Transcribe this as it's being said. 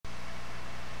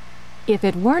If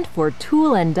it weren't for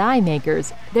tool and die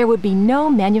makers, there would be no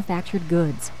manufactured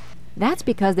goods. That's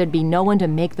because there'd be no one to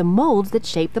make the molds that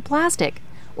shape the plastic,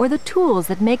 or the tools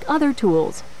that make other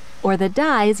tools, or the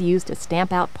dies used to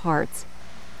stamp out parts.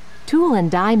 Tool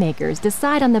and die makers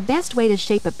decide on the best way to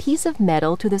shape a piece of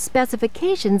metal to the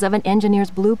specifications of an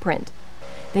engineer's blueprint.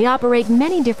 They operate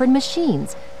many different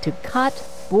machines to cut,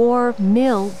 bore,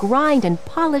 mill, grind, and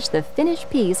polish the finished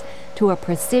piece to a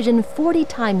precision 40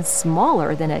 times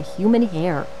smaller than a human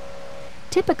hair.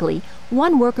 Typically,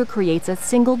 one worker creates a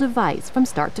single device from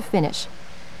start to finish.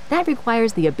 That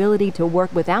requires the ability to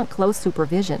work without close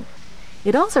supervision.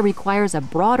 It also requires a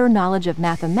broader knowledge of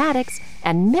mathematics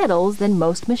and metals than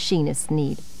most machinists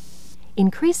need.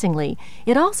 Increasingly,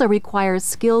 it also requires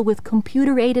skill with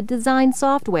computer-aided design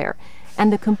software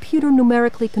and the computer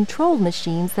numerically controlled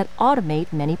machines that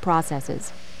automate many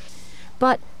processes.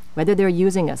 But whether they're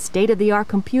using a state-of-the-art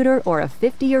computer or a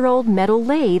 50-year-old metal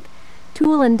lathe,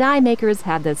 tool and die makers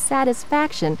have the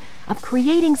satisfaction of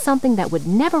creating something that would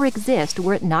never exist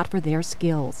were it not for their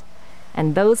skills.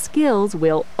 And those skills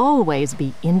will always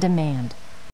be in demand.